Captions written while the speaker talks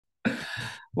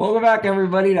Welcome back,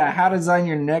 everybody, to How to Design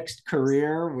Your Next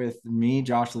Career with me,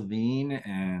 Josh Levine,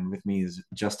 and with me is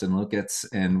Justin Lukitz.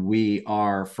 And we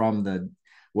are from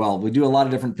we do a lot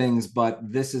of different things, but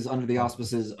this is under the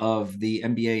auspices of the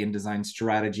MBA in Design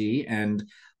Strategy. And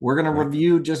we're going to Right.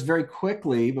 review just very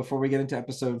quickly before we get into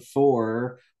episode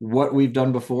 4 what we've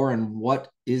done before and what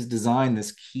is design,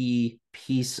 this key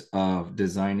piece of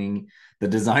designing, the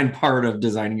design part of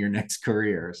designing your next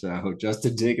career. So,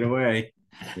 Justin, take it away.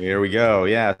 Here we go.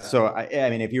 Yeah. So, I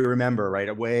mean, if you remember,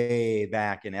 right, way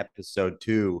back in episode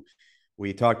 2,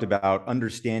 we talked about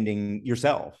understanding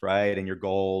yourself, right, and your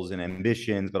goals and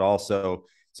ambitions, but also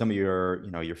some of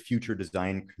your future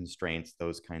design constraints,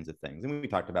 those kinds of things. And we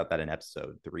talked about that in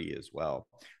episode 3 as well,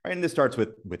 right? And this starts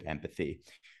with empathy.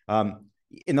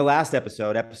 In the last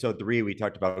episode 3, we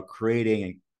talked about creating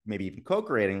and maybe even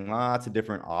co-creating lots of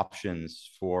different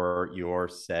options for your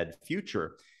said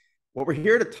future. What we're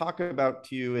here to talk about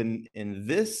to you in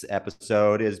this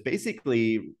episode is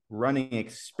basically running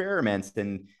experiments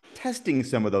and testing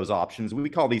some of those options. We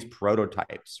call these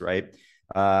prototypes, right?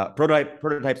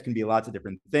 Prototypes can be lots of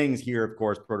different things. Here, of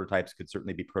course, prototypes could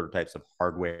certainly be prototypes of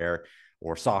hardware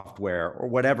or software or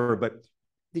whatever. But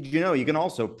did you know you can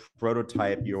also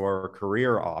prototype your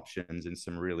career options in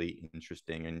some really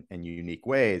interesting and unique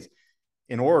ways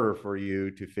in order for you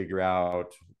to figure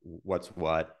out what's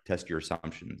what, test your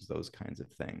assumptions, those kinds of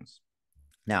things.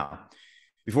 Now,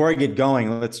 before I get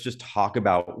going, let's just talk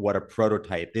about what a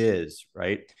prototype is,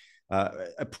 right?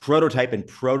 A prototype and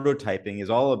prototyping is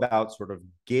all about sort of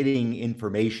getting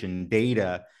information,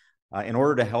 data, in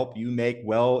order to help you make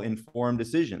well-informed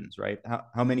decisions, right?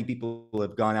 How many people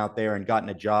have gone out there and gotten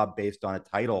a job based on a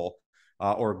title,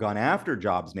 or gone after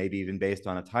jobs, maybe even based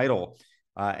on a title,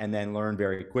 and then learn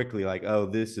very quickly, like, oh,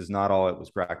 this is not all it was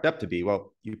cracked up to be.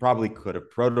 Well, you probably could have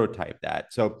prototyped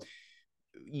that. So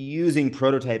using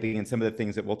prototyping and some of the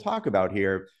things that we'll talk about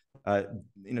here,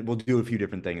 we'll do a few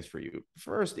different things for you.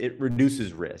 First, it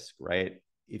reduces risk, right?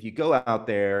 If you go out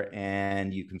there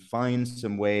and you can find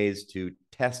some ways to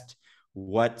test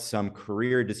what some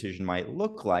career decision might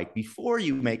look like before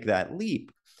you make that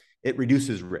leap, it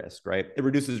reduces risk, right? It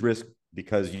reduces risk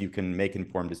because you can make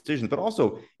informed decisions, but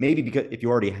also maybe because if you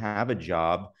already have a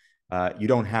job, you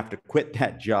don't have to quit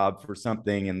that job for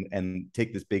something and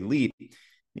take this big leap,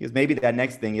 because maybe that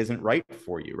next thing isn't right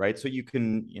for you, right? So you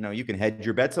can hedge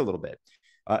your bets a little bit.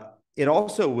 It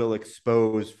also will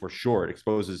expose, for sure, it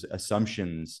exposes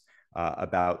assumptions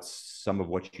about some of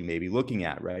what you may be looking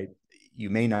at, right? You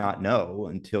may not know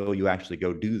until you actually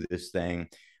go do this thing,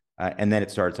 and then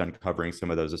it starts uncovering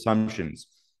some of those assumptions.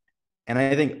 And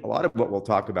I think a lot of what we'll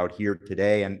talk about here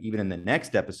today and even in the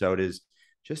next episode is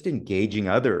just engaging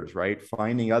others, right?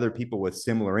 Finding other people with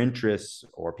similar interests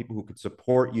or people who could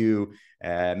support you,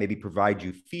 maybe provide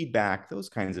you feedback, those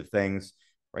kinds of things,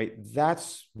 right?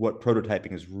 That's what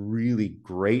prototyping is really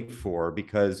great for,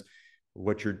 because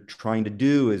what you're trying to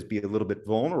do is be a little bit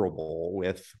vulnerable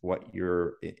with what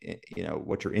you're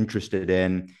interested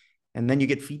in, and then you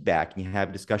get feedback and you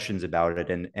have discussions about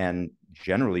it, and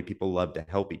generally people love to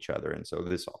help each other, and so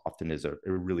this often is a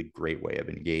really great way of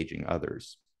engaging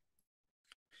others.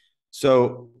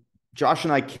 So Josh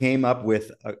and I came up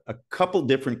with a couple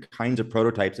different kinds of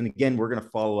prototypes, and again, we're going to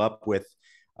follow up with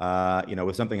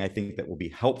something I think that will be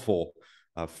helpful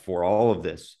for all of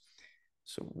this.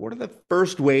 So, what are the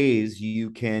first ways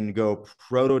you can go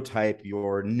prototype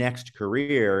your next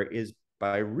career? Is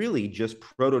by really just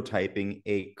prototyping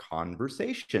a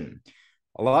conversation.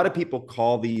 A lot of people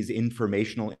call these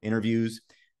informational interviews.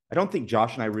 I don't think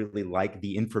Josh and I really like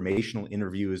the informational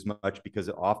interview as much, because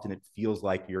often it feels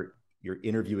like you're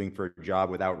interviewing for a job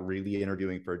without really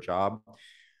interviewing for a job.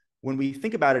 When we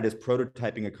think about it as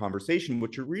prototyping a conversation,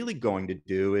 what you're really going to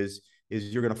do is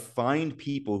you're going to find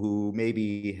people who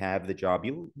maybe have the job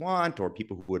you want, or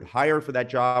people who would hire for that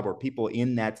job, or people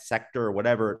in that sector, or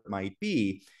whatever it might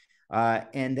be.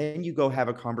 And then you go have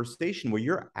a conversation where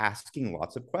you're asking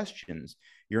lots of questions.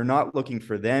 You're not looking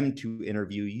for them to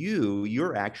interview you.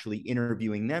 You're actually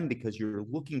interviewing them because you're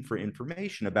looking for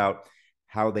information about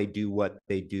how they do what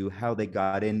they do, how they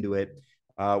got into it,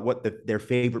 what their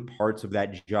favorite parts of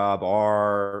that job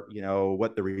are,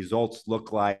 what the results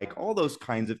look like, all those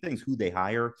kinds of things, who they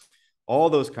hire, all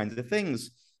those kinds of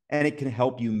things. And it can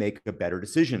help you make a better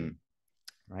decision,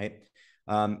 right?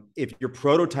 If you're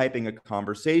prototyping a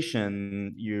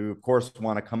conversation, you, of course,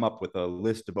 want to come up with a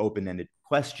list of open ended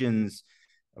questions.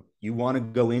 You want to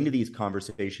go into these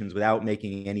conversations without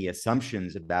making any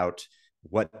assumptions about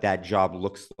what that job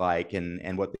looks like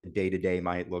and what the day to day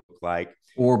might look like,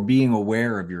 Or being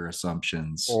aware of your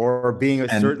assumptions or being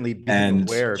and certainly being and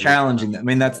aware of your challenging them. I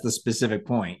mean, assumptions. that's the specific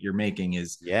point you're making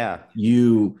is Yeah,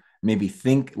 you maybe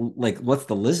think like what's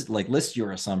the list, like list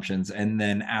your assumptions and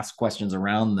then ask questions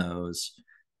around those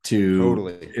to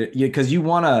totally. because you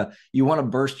want to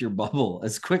burst your bubble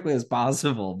as quickly as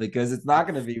possible because it's not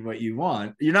going to be what you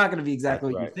want. You're not going to be exactly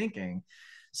That's what you're right. thinking.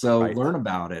 So Right. learn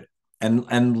about it and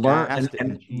learn Fast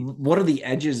and and cheap. what are the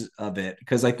edges of it,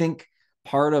 because I think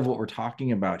part of what we're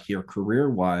talking about here career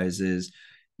wise is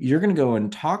you're going to go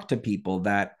and talk to people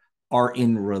that are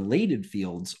in related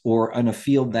fields or in a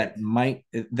field Right.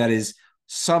 that is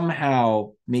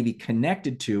somehow maybe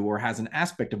connected to or has an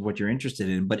aspect of what you're interested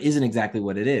in but isn't exactly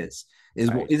what it is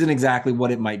Right. isn't exactly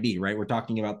what it might be, right? We're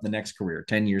talking about the next career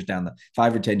 10 years down the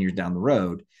 5 or 10 years down the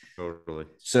road. Totally.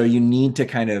 So you need to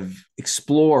kind of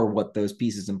explore what those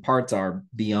pieces and parts are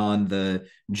beyond the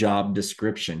job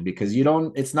description because you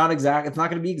don't it's not going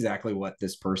to be exactly what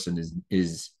this person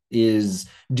is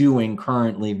doing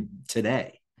currently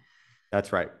today.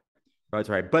 That's right. That's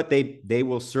right. But they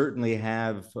will certainly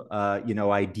have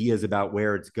ideas about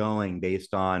where it's going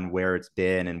based on where it's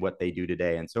been and what they do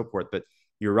today and so forth. But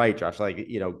you're right, Josh. Like,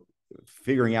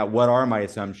 figuring out what are my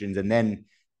assumptions and then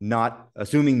not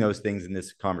assuming those things in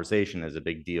this conversation is a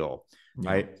big deal, Yeah.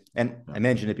 right? And Yeah. I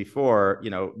mentioned it before,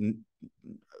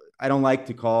 I don't like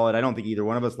to call it, I don't think either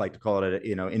one of us like to call it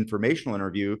a, informational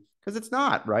interview, because it's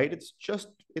not, right? It's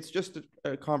just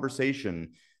a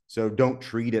conversation. So don't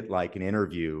treat it like an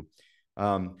interview.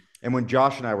 And when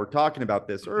Josh and I were talking about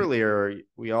this earlier,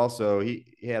 he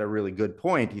had a really good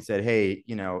point. He said, "Hey,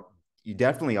 you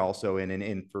definitely also in an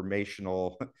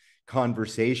informational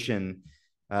conversation,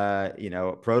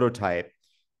 prototype,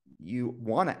 you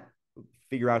want to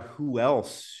figure out who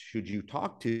else should you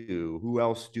talk to, who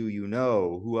else do you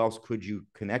know, who else could you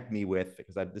connect me with,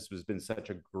 because this has been such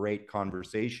a great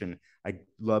conversation. I'd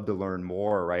love to learn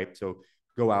more, right? So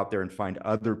go out there and find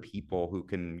other people who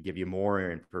can give you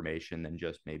more information than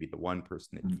just maybe the one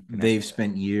person that you've They've connected with."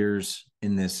 spent years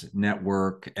in this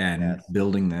network and Yes.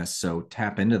 building this, so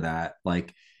tap into that.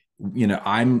 Like,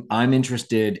 I'm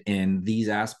interested in these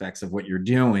aspects of what you're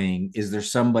doing. Is there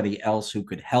somebody else who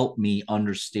could help me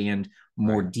understand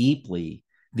more Right. deeply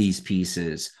these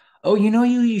pieces? Oh,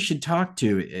 you should talk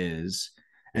to is,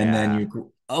 and then Yeah.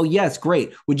 you, oh yes,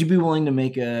 great, would you be willing to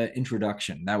make a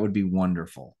introduction? That would be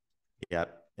wonderful. Yeah.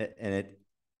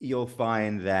 You'll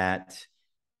find that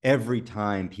every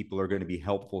time people are going to be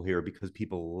helpful here because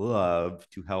people love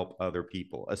to help other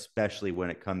people, especially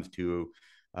when it comes to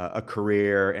a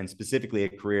career, and specifically a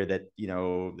career that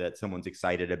that someone's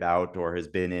excited about or has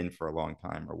been in for a long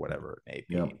time or whatever it may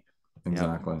Yep, be. Yep.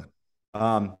 exactly.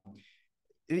 Um,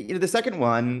 the second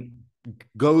one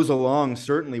goes along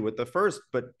certainly with the first,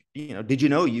 but did you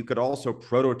know you could also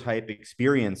prototype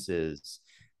experiences?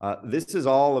 This is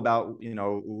all about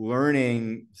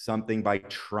learning something by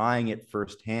trying it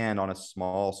firsthand on a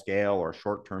small scale or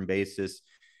short-term basis,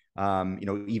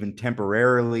 even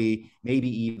temporarily, maybe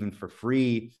even for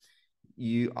free.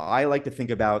 I like to think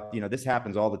about, this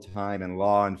happens all the time in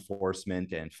law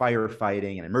enforcement and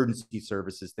firefighting and emergency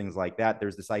services, things like that.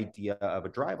 There's this idea of a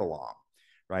drive along,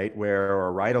 right? Or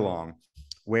a ride along,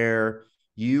 where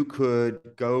you could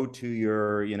go to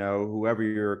your, whoever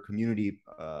your community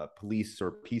police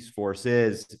or peace force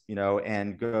is,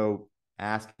 and go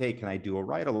ask, hey, can I do a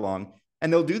ride along?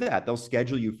 And they'll do that. They'll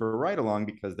schedule you for a ride along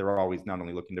because they're always not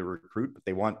only looking to recruit, but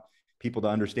they want people to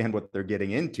understand what they're getting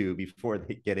into before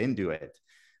they get into it.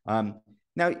 Um,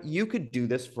 Now, you could do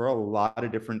this for a lot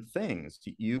of different things.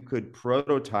 You could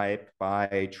prototype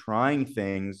by trying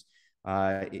things,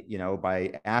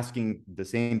 by asking the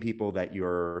same people that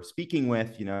you're speaking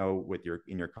with, with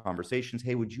in your conversations,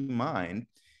 hey, would you mind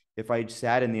if I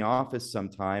sat in the office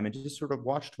sometime and just sort of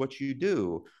watched what you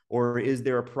do? Or is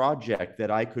there a project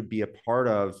that I could be a part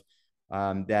of,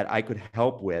 that I could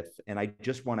help with? And I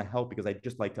just want to help because I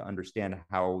just like to understand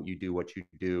how you do what you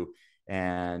do,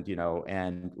 and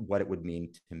and what it would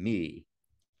mean to me,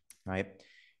 right?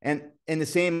 And in the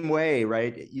same way,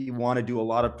 right, you want to do a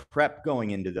lot of prep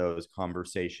going into those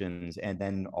conversations and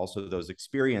then also those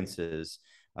experiences.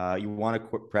 You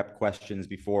want to prep questions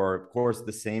before. Of course,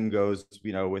 the same goes,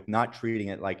 with not treating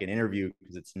it like an interview,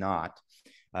 because it's not.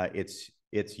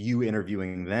 It's you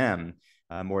interviewing them,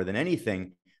 more than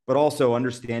anything, but also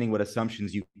understanding what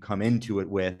assumptions you come into it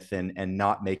with, and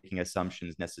not making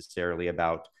assumptions necessarily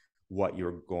about what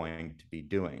you're going to be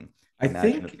doing. I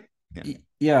Imagine if, think, yeah.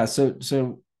 yeah.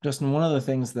 So Justin, one of the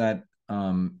things that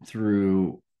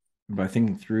through by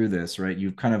thinking through this, right?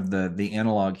 You've kind of the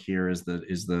analog here is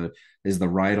the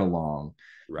ride along.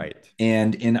 Right.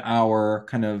 And in our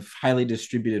kind of highly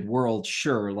distributed world,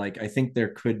 sure, like I think there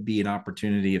could be an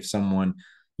opportunity if someone,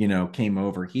 came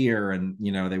over here and,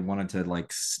 they wanted to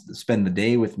like spend the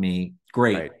day with me.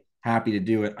 Great. Right. Happy to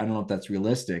do it. I don't know if that's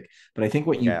realistic, but I think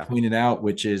what you Yeah. pointed out,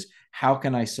 which is how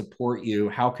can I support you?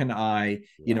 How can I,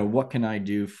 Yeah. what can I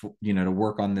do for, to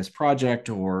work on this project,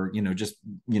 or, just,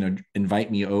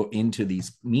 invite me into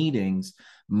these meetings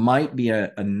might be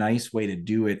a nice way to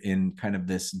do it in kind of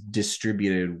this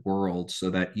distributed world, so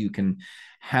that you can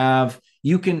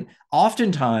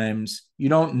oftentimes you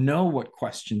don't know what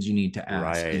questions you need to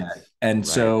ask Right. yet. And Right.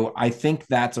 so I think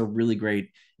that's a really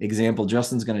great example.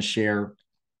 Justin's going to share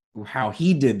how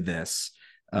he did this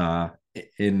uh,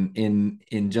 in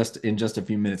just a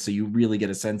few minutes, so you really get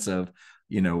a sense of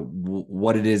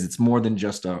what it is. It's more than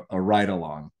just a ride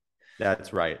along.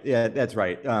 That's right. Yeah, that's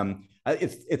right.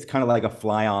 It's kind of like a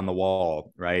fly on the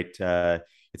wall, right?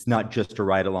 It's not just a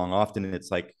ride along. Often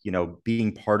it's like,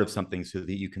 being part of something so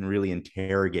that you can really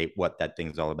interrogate what that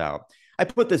thing's all about. I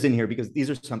put this in here because these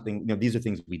are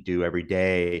things we do every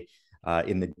day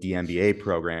in the DMBA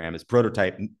program, is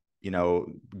prototype,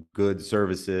 goods,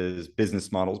 services,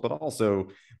 business models, but also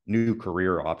new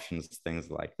career options,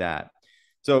 things like that.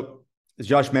 So as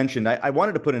Josh mentioned, I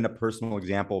wanted to put in a personal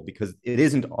example because it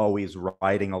isn't always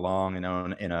riding along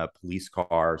in a police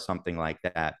car or something like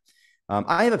that.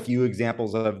 I have a few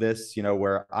examples of this,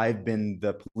 where I've been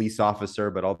the police officer,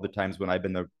 but all the times when I've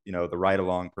been the ride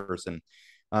along person.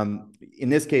 In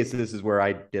this case, this is where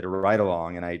I did a ride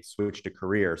along and I switched a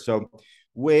career. So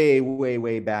way, way,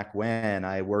 way back when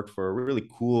I worked for a really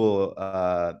cool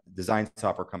design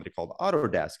software company called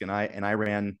Autodesk, and I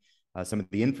ran some of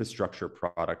the infrastructure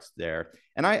products there.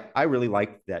 And I really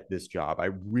liked this job. I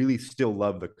really still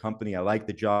love the company. I like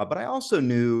the job, but I also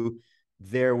knew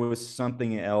there was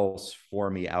something else for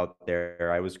me out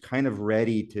there. I was kind of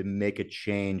ready to make a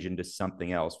change into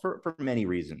something else for many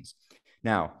reasons.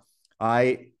 Now,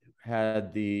 I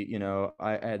had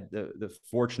the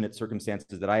fortunate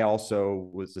circumstances that I also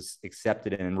was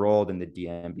accepted and enrolled in the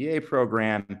DMBA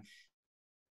program,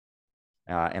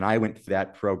 and I went through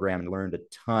that program and learned a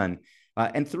ton.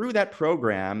 And through that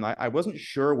program, I wasn't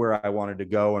sure where I wanted to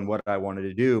go and what I wanted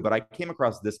to do, but I came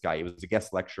across this guy. He was a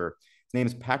guest lecturer. His name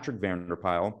is Patrick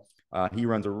Vanderpyle. He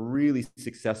runs a really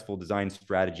successful design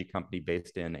strategy company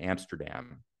based in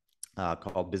Amsterdam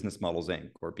called Business Models Inc.,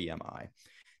 or BMI.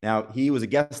 Now, he was a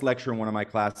guest lecturer in one of my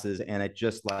classes, and it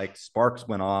just like sparks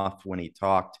went off when he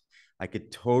talked. I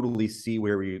could totally see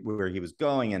where he was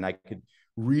going, and I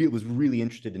was really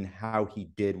interested in how he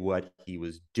did what he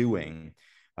was doing,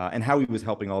 and how he was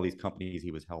helping all these companies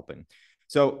he was helping.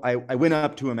 So I went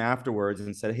up to him afterwards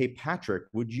and said, "Hey, Patrick,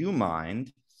 would you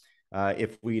mind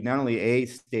if we not only A,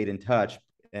 stayed in touch,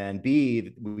 and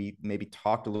B, we maybe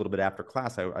talked a little bit after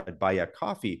class? I'd buy you a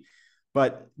coffee.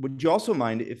 But would you also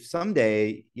mind if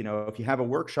someday, if you have a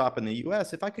workshop in the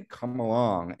US, if I could come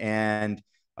along and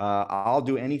I'll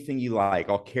do anything you like.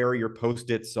 I'll carry your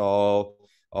Post-its. I'll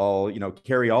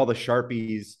carry all the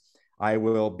Sharpies. I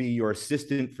will be your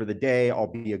assistant for the day.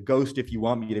 I'll be a ghost if you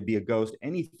want me to be a ghost.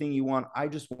 Anything you want. I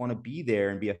just want to be there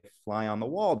and be a fly on the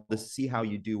wall to see how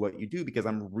you do what you do, because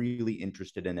I'm really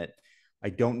interested in it. I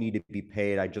don't need to be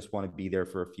paid. I just want to be there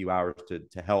for a few hours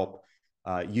to help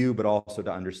you, but also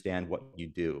to understand what you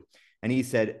do." And he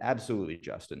said, "Absolutely,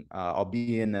 Justin. I'll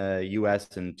be in the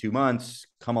US in 2 months.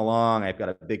 Come along. I've got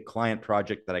a big client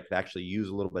project that I could actually use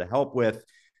a little bit of help with.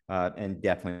 And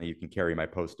definitely you can carry my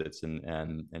Post-its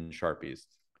and Sharpies."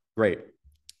 Great.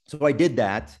 So I did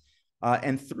that.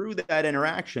 And through that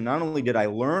interaction, not only did I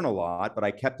learn a lot, but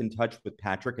I kept in touch with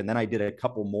Patrick. And then I did a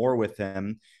couple more with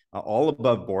him, all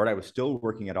above board. I was still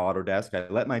working at Autodesk. I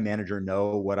let my manager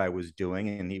know what I was doing,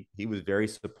 and he was very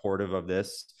supportive of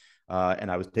this. And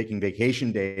I was taking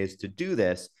vacation days to do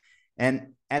this.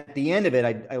 And at the end of it,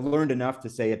 I learned enough to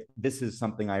say, if this is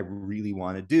something I really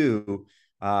want to do.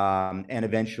 And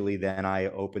eventually then I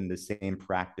opened the same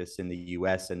practice in the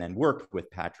US and then worked with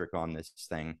Patrick on this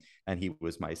thing, and he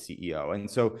was my CEO. And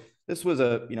so this was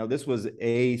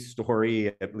a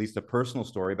story, at least a personal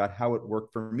story, about how it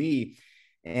worked for me.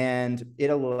 And it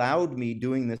allowed me,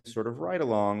 doing this sort of ride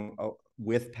along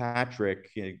with Patrick,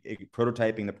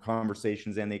 prototyping the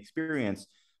conversations and the experience,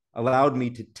 allowed me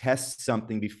to test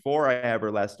something before I ever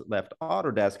left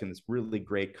Autodesk and this really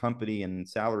great company and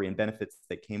salary and benefits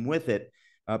that came with it,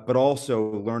 but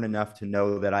also learn enough to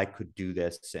know that I could do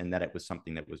this and that it was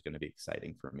something that was going to be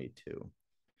exciting for me too.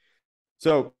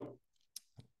 So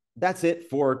that's it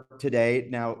for today.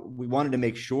 Now, we wanted to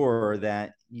make sure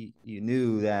that you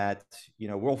knew that,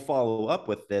 we'll follow up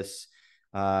with this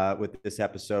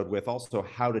episode with also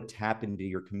how to tap into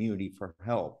your community for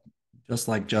help. Just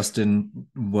like Justin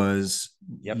was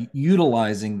Yep.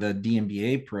 utilizing the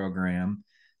DMBA program.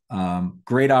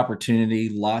 Great opportunity,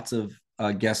 lots of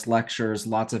guest lectures,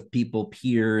 lots of people,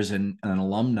 peers, and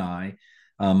alumni.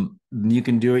 You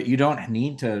can do it. You don't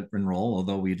need to enroll,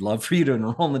 although we'd love for you to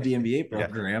enroll in the DMBA Yeah,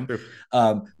 program. true.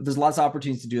 But there's lots of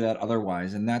opportunities to do that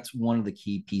otherwise. And that's one of the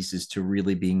key pieces to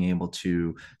really being able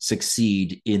to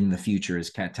succeed in the future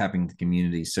is tapping the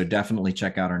community. So definitely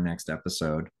check out our next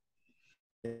episode.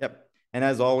 Yep. And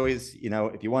as always,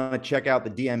 if you want to check out the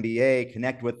DMBA,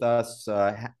 connect with us,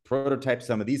 prototype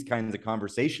some of these kinds of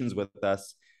conversations with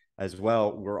us as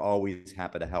well. We're always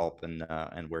happy to help,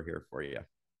 and we're here for you.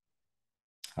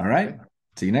 All right.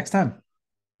 See you next time.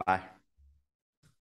 Bye.